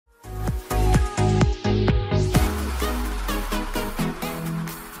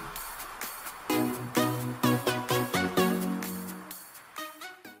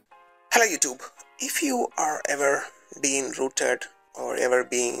YouTube. If you are ever being rooted or ever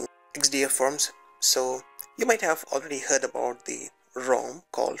being XDF forms, so you might have already heard about the ROM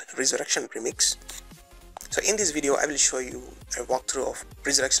called RESURRECTION REMIX. So in this video I will show you a walkthrough of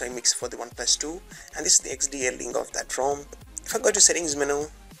RESURRECTION REMIX for the OnePlus 2, and this is the XDA link of that ROM. If I go to settings menu,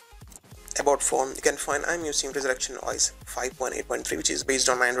 about phone, you can find I'm using RESURRECTION OS 5.8.3, which is based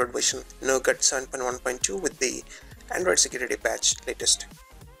on Android version Nougat 7.1.2 with the Android security patch latest.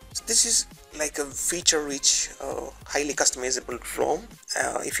 So this is like a feature-rich, highly customizable ROM.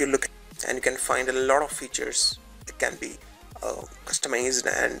 If you look, and you can find a lot of features that can be customized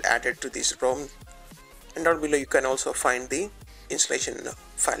and added to this ROM. And down below you can also find the installation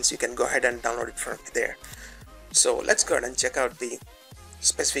files. You can go ahead and download it from there. So let's go ahead and check out the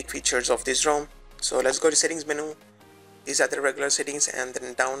specific features of this ROM. So let's go to settings menu. These are the regular settings, and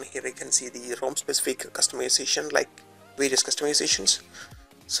then down here you can see the ROM specific customization, like various customizations.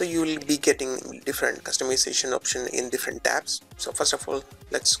 So you will be getting different customization option in different tabs. So first of all,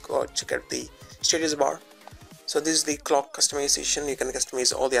 let's go check out the status bar. So this is the clock customization. You can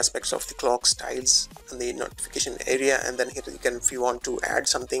customize all the aspects of the clock, styles, and the notification area. And then here you can, if you want to add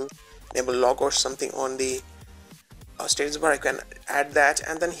something, enable log or something on the status bar, you can add that.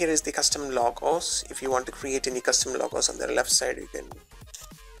 And then here is the custom logos. If you want to create any custom logos on the left side, you can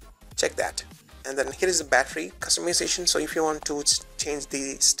check that. And then here is the battery customization. So if you want to change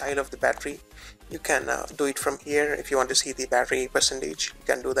the style of the battery, you can do it from here. If you want to see the battery percentage, you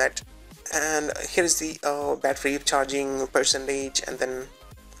can do that. And here is the battery charging percentage, and then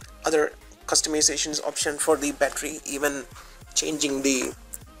other customizations option for the battery, even changing the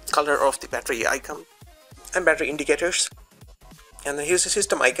color of the battery icon and battery indicators. And then here's the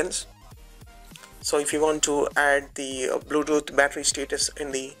system icons. So if you want to add the Bluetooth battery status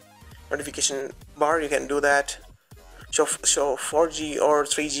in the notification bar, you can do that. Show 4G or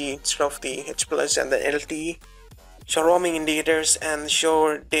 3G instead of the H+ and the LTE. Show roaming indicators and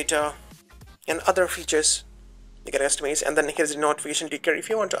show data and other features you can customize. And then here's the notification ticker. If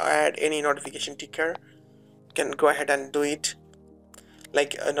you want to add any notification ticker, you can go ahead and do it,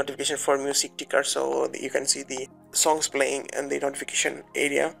 like a notification for music ticker, so you can see the songs playing in the notification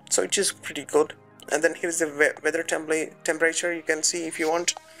area. So it is pretty good. And then here's the weather temperature. You can see if you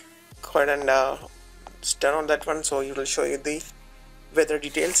want, go ahead and turn on that one, so it will show you the weather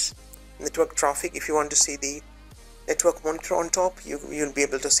details. Network traffic, if you want to see the network monitor on top, you'll be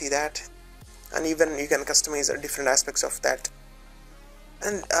able to see that. And even you can customize different aspects of that.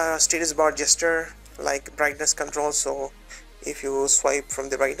 And status bar gesture, like brightness control, so if you swipe from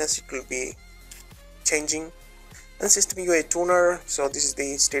the brightness, it will be changing. And system UI tuner, so this is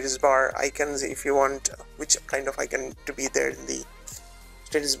the status bar icons, if you want which kind of icon to be there in the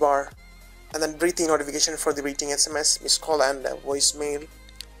status bar. And then breathing notification for the breathing SMS, missed call, and voicemail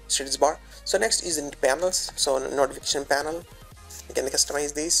status bar. So next is in the panels. So notification panel, you can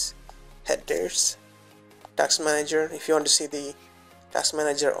customize these. Headers, task manager, if you want to see the task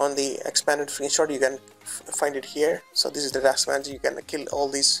manager on the expanded screenshot, you can find it here. So this is the task manager. You can kill all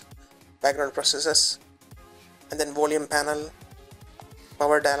these background processes. And then volume panel,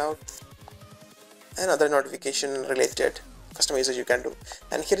 power dialog, and other notification related customization you can do.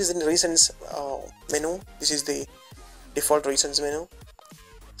 And here is in the recents menu. This is the default recents menu.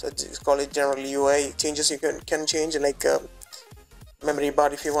 So it's called it general UI. Changes you can change, like memory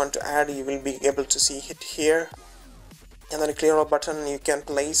bar, if you want to add, you will be able to see it here. And then a clear all button you can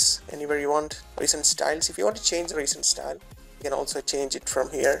place anywhere you want. Recent styles, if you want to change the recent style, you can also change it from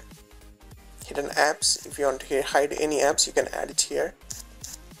here. Hidden apps, if you want to hide any apps, you can add it here.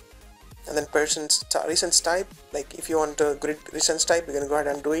 And then recent type, like if you want a grid recent type, you can go ahead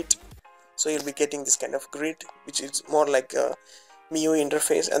and do it. So you'll be getting this kind of grid, which is more like a MIUI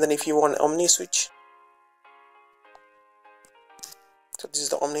interface. And then if you want Omni switch, so this is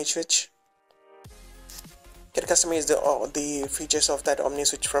the Omni switch. You can customize the features of that Omni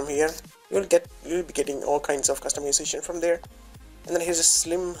switch from here. You'll be getting all kinds of customization from there. And then here's a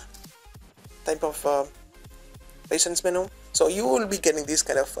slim type of license menu. So you will be getting these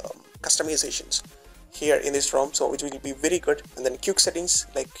kind of customizations here in this ROM, so which will be very good. And then quick settings,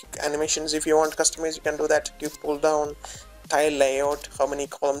 like animations, if you want to customize, you can do that. Quick pull down, tile layout, how many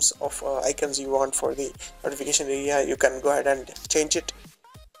columns of icons you want for the notification area, you can go ahead and change it.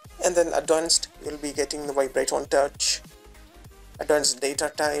 And then advanced, you'll be getting the vibrate on touch, advanced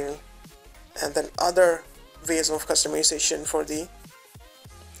data tile, and then other ways of customization for the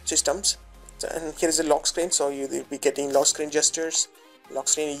systems. And here is the lock screen, so you'll be getting lock screen gestures, lock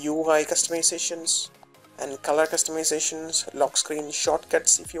screen UI customizations, and color customizations, lock screen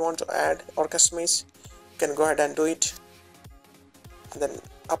shortcuts. If you want to add or customize, you can go ahead and do it. And then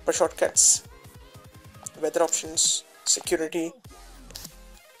upper shortcuts, weather options, security,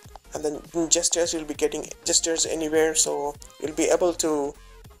 and then in gestures you'll be getting gestures anywhere, so you'll be able to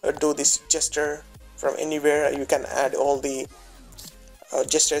do this gesture from anywhere. You can add all the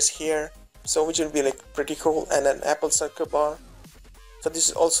gestures here, so which will be like pretty cool. And an Apple circle bar, so this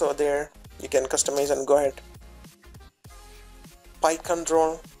is also there, you can customize and go ahead. Pie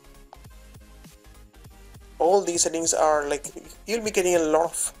control, all these settings are like, you'll be getting a lot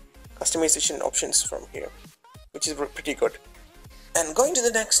of customization options from here, which is pretty good. And going to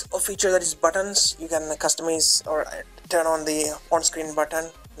the next feature, that is buttons. You can customize or turn on the on-screen button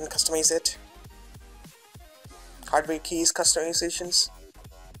and customize it. Hardware keys customizations,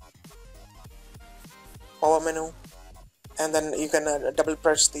 power menu, and then you can double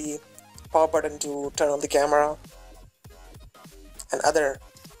press the power button to turn on the camera, and other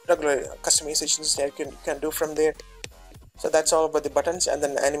regular customizations that you can do from there. So that's all about the buttons. And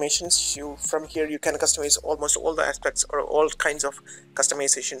then animations, from here you can customize almost all the aspects or all kinds of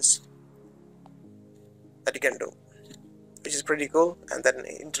customizations that you can do, which is pretty cool. And then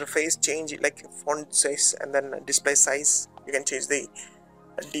interface change, like font size and then display size. You can change the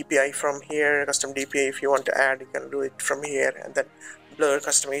DPI from here, custom DPI if you want to add, you can do it from here. And then blur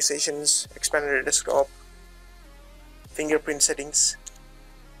customizations, expanded desktop, fingerprint settings,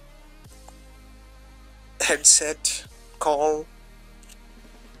 headset, call,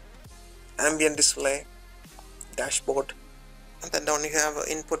 ambient display, dashboard, and then down you have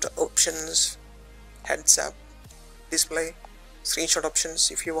input options, heads up display, screenshot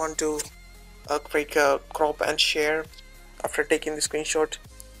options if you want to create a crop and share after taking the screenshot,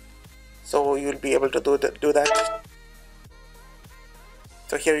 so you'll be able to do that.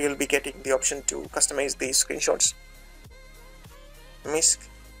 So here you'll be getting the option to customize the screenshots.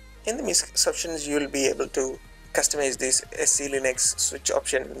 In the MISC options you'll be able to customize these SC Linux switch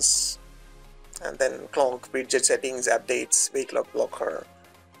options, and then clock, widget settings, updates, wake lock blocker,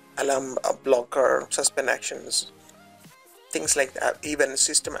 alarm blocker, suspend actions, things like that, even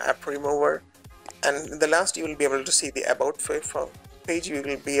system app remover. And the last, you will be able to see the about page. You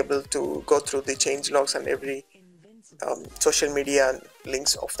will be able to go through the change logs and every social media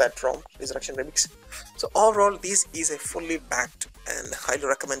links of that ROM, Resurrection Remix. So overall, this is a fully packed and highly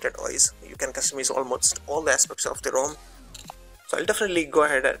recommended OS. You can customize almost all the aspects of the ROM. So I'll definitely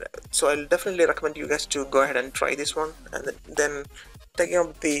recommend you guys to go ahead and try this one. And then taking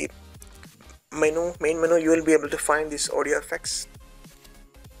up the main menu, you will be able to find this audio effects,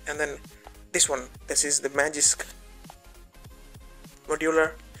 and then this is the Magisk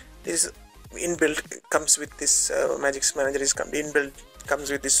modular. This is inbuilt, comes with this Magisk Manager is inbuilt, comes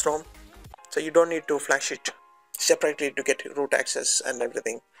with this ROM, so you don't need to flash it separately to get root access and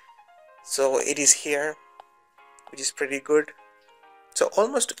everything. So it is here, which is pretty good. So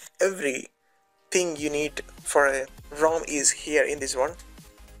almost everything you need for a ROM is here in this one.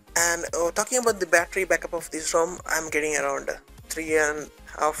 And talking about the battery backup of this ROM, I'm getting around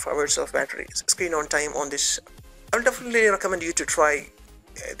 3.5 hours of battery screen on time on this. I will definitely recommend you to try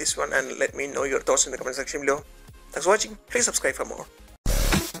this one, and let me know your thoughts in the comment section below. Thanks for watching. Please subscribe for more.